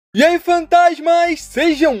E aí, fantasmas!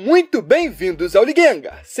 Sejam muito bem-vindos ao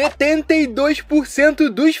LeeGengar! 72%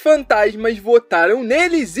 dos fantasmas votaram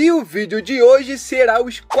neles e o vídeo de hoje será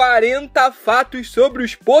os 40 fatos sobre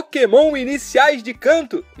os Pokémon Iniciais de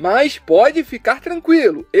Kanto. Mas pode ficar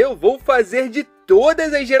tranquilo, eu vou fazer de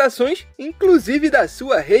todas as gerações, inclusive da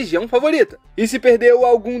sua região favorita. E se perdeu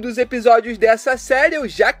algum dos episódios dessa série, eu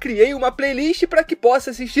já criei uma playlist para que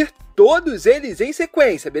possa assistir todos eles em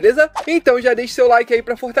sequência, beleza? Então já deixe seu like aí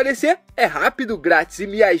para fortalecer, é rápido, grátis e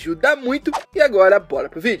me ajuda muito. E agora bora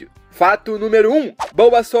pro vídeo. Fato número 1.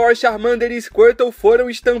 Bulbasaur, Charmander e Squirtle foram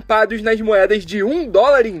estampados nas moedas de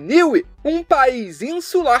 $1 em Niue, um país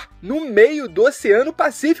insular no meio do Oceano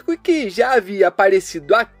Pacífico e que já havia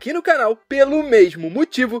aparecido aqui no canal pelo mesmo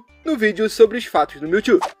motivo no vídeo sobre os fatos do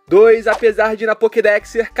Mewtwo. 2. Apesar de na Pokédex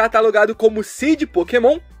ser catalogado como Seed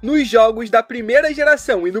Pokémon, nos jogos da primeira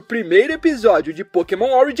geração e no primeiro episódio de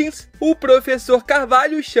Pokémon Origins, o professor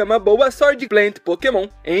Carvalho chama Bulbasaur de Plant Pokémon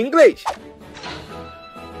em inglês.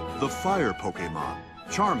 The Fire Pokémon,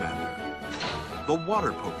 Charmander. The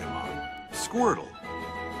Water Pokémon, Squirtle.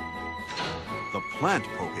 The Plant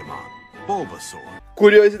Pokémon, Bulbasaur.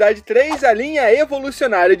 Curiosidade 3, a linha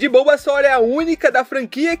evolucionária de Bulbasaur é a única da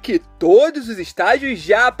franquia que todos os estágios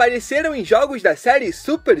já apareceram em jogos da série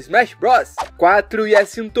Super Smash Bros. 4, e a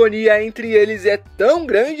sintonia entre eles é tão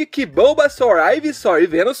grande que Bulbasaur, Ivysaur e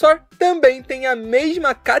Venusaur também tem a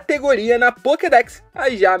mesma categoria na Pokédex, a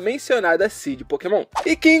já mencionada Seed Pokémon.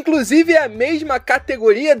 E que inclusive é a mesma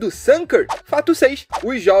categoria do Sunkern. Fato 6,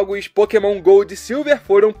 os jogos Pokémon Gold e Silver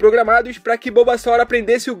foram programados para que Bulbasaur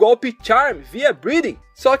aprendesse o golpe Charm via Breeding.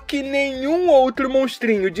 Só que nenhum outro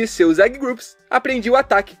monstrinho de seus Egg Groups aprendia o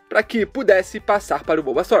ataque para que pudesse passar para o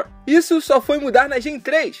Bulbasaur. Isso só foi mudar na Gen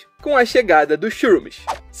 3, com a chegada dos Shrooms.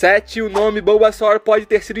 7. O nome Bulbasaur pode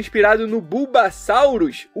ter sido inspirado no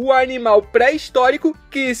Bulbasaurus, o animal pré-histórico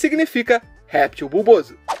que significa réptil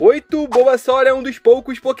bulboso. 8. Bulbasaur é um dos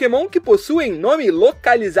poucos Pokémon que possuem nome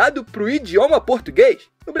localizado para o idioma português.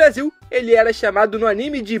 No Brasil, ele era chamado no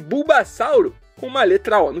anime de Bulbasauro, com uma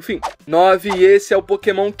letra O no fim. 9. Esse é o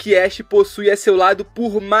Pokémon que Ash possui a seu lado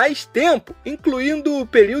por mais tempo, incluindo o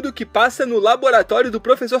período que passa no laboratório do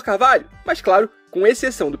Professor Carvalho, mas claro, com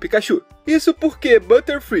exceção do Pikachu. Isso porque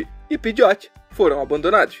Butterfree e Pidgeot foram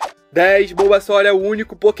abandonados. 10. Bulbasaur é o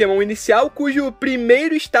único Pokémon inicial cujo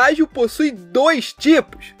primeiro estágio possui 2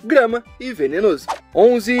 tipos, grama e venenoso.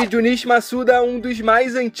 11. Junichi Masuda, um dos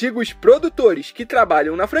mais antigos produtores que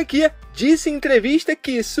trabalham na franquia, disse em entrevista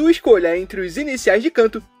que sua escolha entre os Iniciais de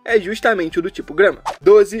Kanto é justamente o do tipo grama.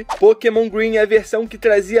 12. Pokémon Green, a versão que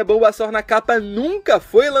trazia Bulbasaur na capa, nunca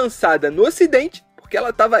foi lançada no ocidente porque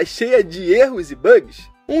ela estava cheia de erros e bugs.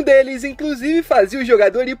 Um deles, inclusive, fazia o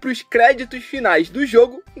jogador ir para os créditos finais do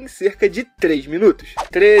jogo em cerca de 3 minutos.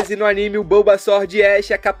 13. No anime, o Bulbasaur de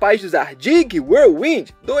Ash é capaz de usar Dig e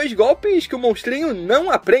Whirlwind, 2 golpes que o monstrinho não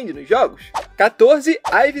aprende nos jogos. 14.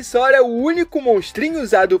 Ivysaur é o único monstrinho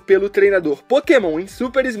usado pelo treinador Pokémon em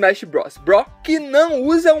Super Smash Bros. Que não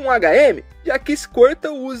usa um HM, já que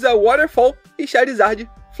Squirtle usa Waterfall e Charizard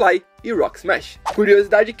Fly e Rock Smash.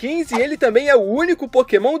 Curiosidade 15, ele também é o único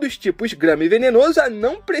Pokémon dos tipos grama e venenoso a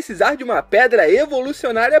não precisar de uma pedra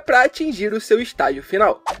evolucionária para atingir o seu estágio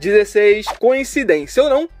final. 16, coincidência ou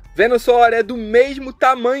não, Venusaur é do mesmo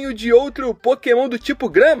tamanho de outro Pokémon do tipo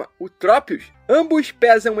grama, o Tropius. Ambos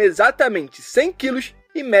pesam exatamente 100 kg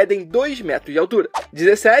e medem 2 metros de altura.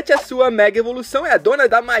 17, a sua Mega Evolução é a dona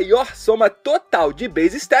da maior soma total de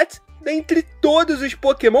Base Stats dentre todos os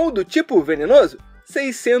Pokémon do tipo venenoso,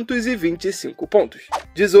 625 pontos.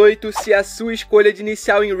 18. Se a sua escolha de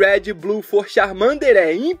inicial em Red e Blue for Charmander,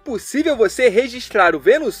 é impossível você registrar o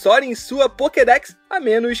Venusaur em sua Pokédex, a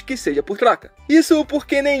menos que seja por troca. Isso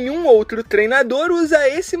porque nenhum outro treinador usa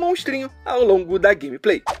esse monstrinho ao longo da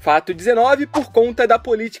gameplay. Fato 19. Por conta da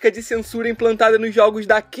política de censura implantada nos jogos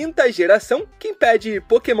da 5ª geração, que impede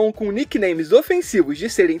Pokémon com nicknames ofensivos de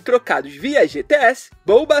serem trocados via GTS,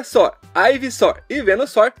 Bulbasaur, Ivysaur e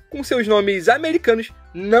Venusaur, com seus nomes americanos,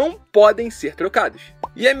 não podem ser trocados.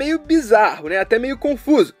 E é meio bizarro, né? Até meio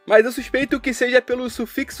confuso, mas eu suspeito que seja pelo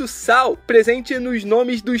sufixo sal presente nos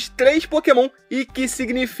nomes dos 3 Pokémon e que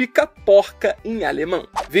significa porca em alemão.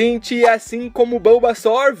 20. Assim como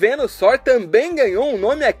Bulbasaur, Venusaur também ganhou um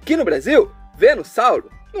nome aqui no Brasil,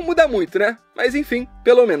 Venusauro. Não muda muito, né? Mas enfim,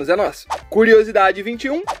 pelo menos é nosso. Curiosidade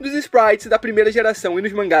 21, dos sprites da primeira geração e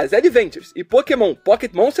nos mangás Adventures e Pokémon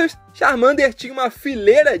Pocket Monsters, Charmander tinha uma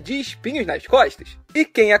fileira de espinhos nas costas. E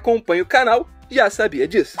quem acompanha o canal já sabia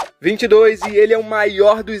disso. 22, e ele é o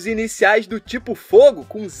maior dos iniciais do tipo fogo,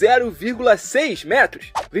 com 0,6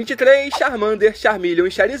 metros. 23, Charmander, Charmeleon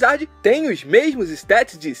e Charizard têm os mesmos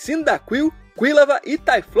stats de Cyndaquil Quilava e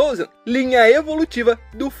Typhlosion, linha evolutiva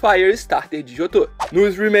do Fire Starter de Johto.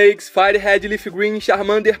 Nos remakes, Firehead, Leaf Green e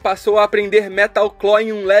Charmander passou a aprender Metal Claw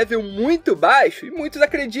em um level muito baixo, e muitos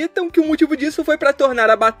acreditam que o motivo disso foi para tornar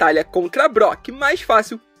a batalha contra Brock mais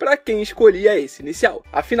fácil para quem escolhia esse inicial.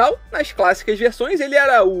 Afinal, nas clássicas versões, ele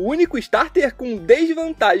era o único starter com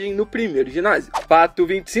desvantagem no primeiro ginásio. Fato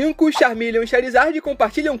 25, Charmeleon e Charizard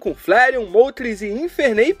compartilham com Flareon, Moltres e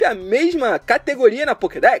Infernape a mesma categoria na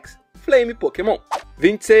Pokédex, Flame Pokémon.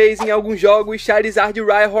 26, em alguns jogos, Charizard e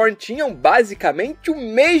Rhyhorn tinham basicamente o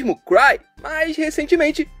mesmo Cry, mas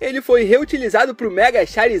recentemente ele foi reutilizado para o Mega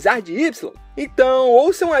Charizard Y. Então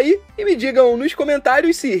ouçam aí e me digam nos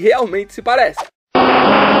comentários se realmente se parece.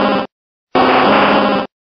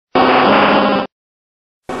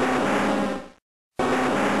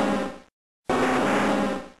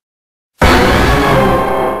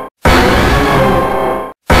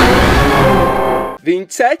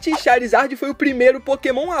 Charizard foi o primeiro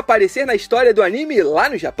Pokémon a aparecer na história do anime lá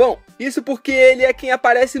no Japão. Isso porque ele é quem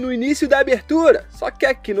aparece no início da abertura, só que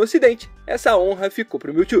aqui no ocidente, essa honra ficou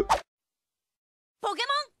pro Mewtwo.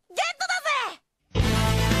 Pokémon Geto da Zé!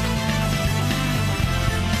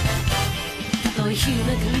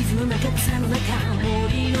 no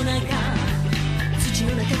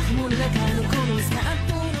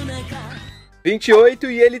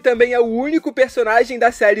 28, e ele também é o único personagem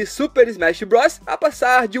da série Super Smash Bros. A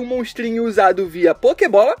passar de um monstrinho usado via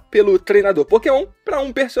Pokébola pelo treinador Pokémon para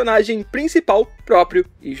um personagem principal próprio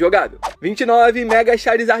e jogável. 29, Mega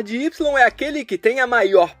Charizard Y é aquele que tem a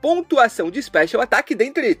maior pontuação de Special Attack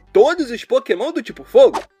dentre todos os Pokémon do tipo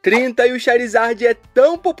Fogo. 30, e o Charizard é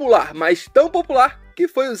tão popular, mas tão popular, que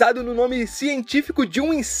foi usado no nome científico de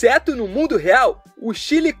um inseto no mundo real, o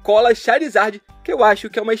Chilicola Charizard, que eu acho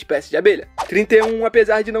que é uma espécie de abelha. 31,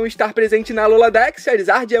 apesar de não estar presente na Alola-Dex,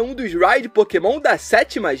 Charizard é um dos Ride Pokémon da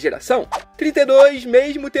 7ª geração. 32,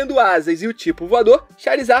 mesmo tendo asas e o tipo voador,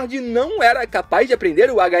 Charizard não era capaz de aprender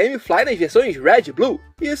o HM Fly nas versões Red e Blue.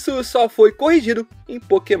 Isso só foi corrigido em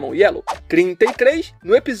Pokémon Yellow. 33,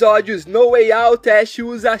 no episódio No Way Out, Ash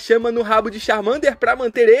usa a chama no rabo de Charmander para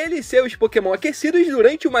manter ele e seus Pokémon aquecidos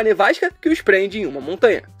durante uma nevasca que os prende em uma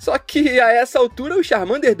montanha. Só que a essa altura o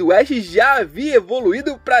Charmander do Ash já havia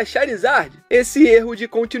evoluído para Charizard. Esse erro de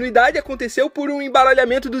continuidade aconteceu por um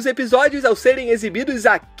embaralhamento dos episódios ao serem exibidos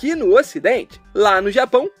aqui no ocidente. Lá no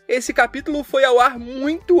Japão, esse capítulo foi ao ar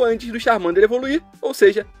muito antes do Charmander evoluir, ou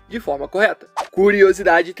seja, de forma correta.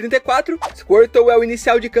 Curiosidade 34, Squirtle é o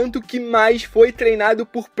inicial de canto que mais foi treinado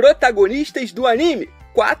por protagonistas do anime,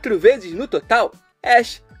 4 vezes no total: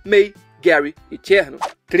 Ash, May, Gary e Cherno.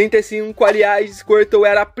 35, aliás, Squirtle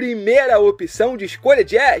era a primeira opção de escolha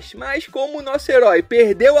de Ash, mas como nosso herói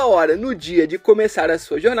perdeu a hora no dia de começar a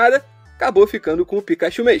sua jornada, acabou ficando com o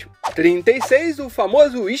Pikachu mesmo. 36, o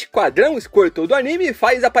famoso Esquadrão Squirtle do anime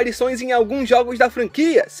faz aparições em alguns jogos da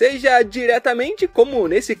franquia, seja diretamente, como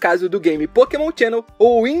nesse caso do game Pokémon Channel,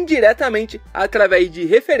 ou indiretamente, através de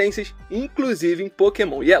referências, inclusive em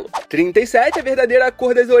Pokémon Yellow. 37, a verdadeira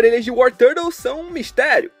cor das orelhas de Wartortle são um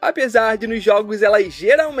mistério. Apesar de nos jogos elas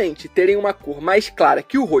geralmente terem uma cor mais clara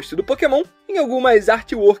que o rosto do Pokémon, em algumas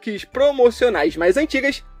artworks promocionais mais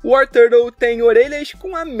antigas, Wartortle tem orelhas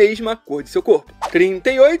com a mesma cor de seu corpo.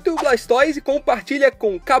 38, Blastoise compartilha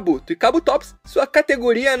com Kabuto e Kabutops sua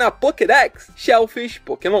categoria na Pokédex, Shellfish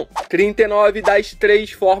Pokémon. 39, das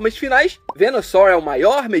 3 formas finais, Venusaur é o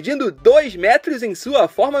maior, medindo 2 metros em sua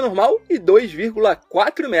forma normal e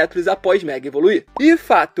 2,4 metros após Mega evoluir. E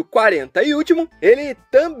fato 40 e último, ele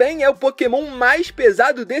também é o Pokémon mais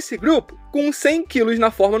pesado desse grupo, com 100 kg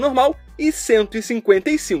na forma normal e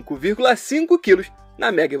 155,5 kg na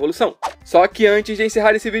Mega Evolução. Só que antes de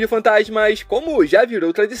encerrar esse vídeo fantasmas, como já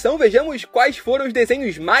virou tradição, vejamos quais foram os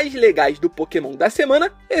desenhos mais legais do Pokémon da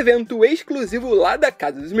semana, evento exclusivo lá da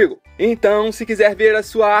Casa do SMEARGLE. Então, se quiser ver a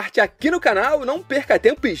sua arte aqui no canal, não perca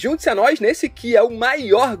tempo e junte-se a nós nesse que é o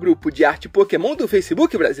maior grupo de arte Pokémon do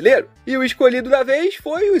Facebook brasileiro. E o escolhido da vez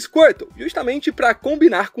foi o Squirtle, justamente para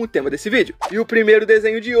combinar com o tema desse vídeo. E o primeiro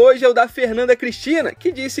desenho de hoje é o da Fernanda Cristina,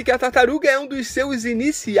 que disse que a tartaruga é um dos seus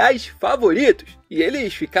iniciais favoritos. E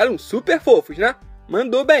eles ficaram super fofos, né?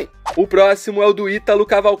 Mandou bem. O próximo é o do Ítalo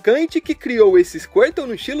Cavalcante, que criou esse Squirtle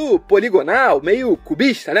no estilo poligonal, meio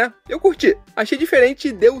cubista, né? Eu curti, achei diferente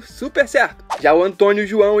e deu super certo. Já o Antônio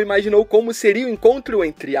João imaginou como seria o encontro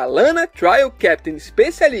entre a Lana, Trial Captain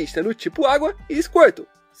especialista no tipo água, e Squirtle.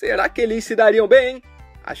 Será que eles se dariam bem, hein?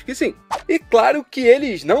 Acho que sim. E claro que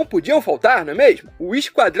eles não podiam faltar, não é mesmo? O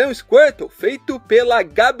Esquadrão Squirtle, feito pela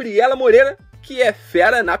Gabriela Moreira, que é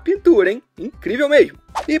fera na pintura, hein? Incrível mesmo.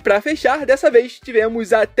 E para fechar, dessa vez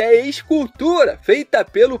tivemos até escultura feita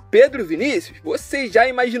pelo Pedro Vinícius. Você já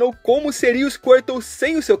imaginou como seria o Squirtle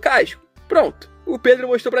sem o seu casco? Pronto, o Pedro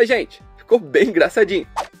mostrou pra gente. Ficou bem engraçadinho.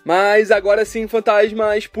 Mas agora sim,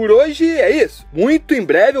 fantasmas, por hoje é isso. Muito em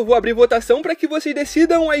breve eu vou abrir votação para que vocês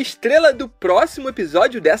decidam a estrela do próximo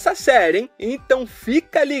episódio dessa série, hein? Então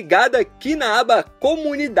fica ligado aqui na aba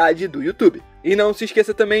Comunidade do YouTube. E não se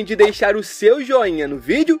esqueça também de deixar o seu joinha no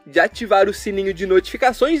vídeo, de ativar o sininho de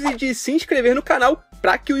notificações e de se inscrever no canal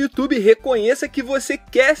para que o YouTube reconheça que você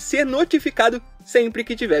quer ser notificado sempre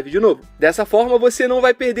que tiver vídeo novo. Dessa forma você não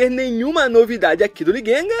vai perder nenhuma novidade aqui do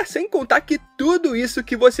LeeGengar, sem contar que tudo isso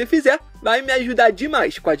que você fizer vai me ajudar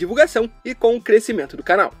demais com a divulgação e com o crescimento do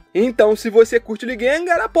canal. Então se você curte o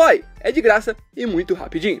LeeGengar, apoie! É de graça e muito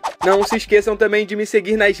rapidinho. Não se esqueçam também de me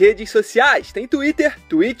seguir nas redes sociais, tem Twitter,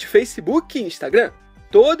 Twitch, Facebook e Instagram.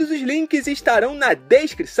 Todos os links estarão na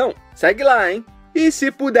descrição. Segue lá, hein? E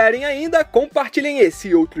se puderem ainda, compartilhem esse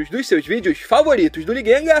e outros dos seus vídeos favoritos do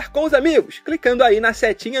LeeGengar com os amigos, clicando aí na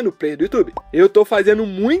setinha no player do YouTube. Eu tô fazendo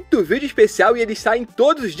muito vídeo especial e eles saem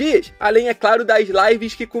todos os dias, além, é claro, das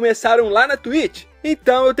lives que começaram lá na Twitch.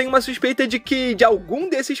 Então eu tenho uma suspeita de que de algum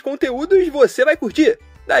desses conteúdos você vai curtir.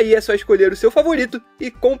 Daí é só escolher o seu favorito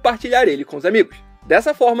e compartilhar ele com os amigos.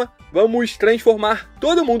 Dessa forma, vamos transformar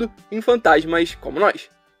todo mundo em fantasmas como nós.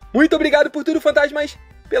 Muito obrigado por tudo, fantasmas,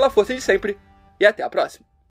 pela força de sempre. E até a próxima.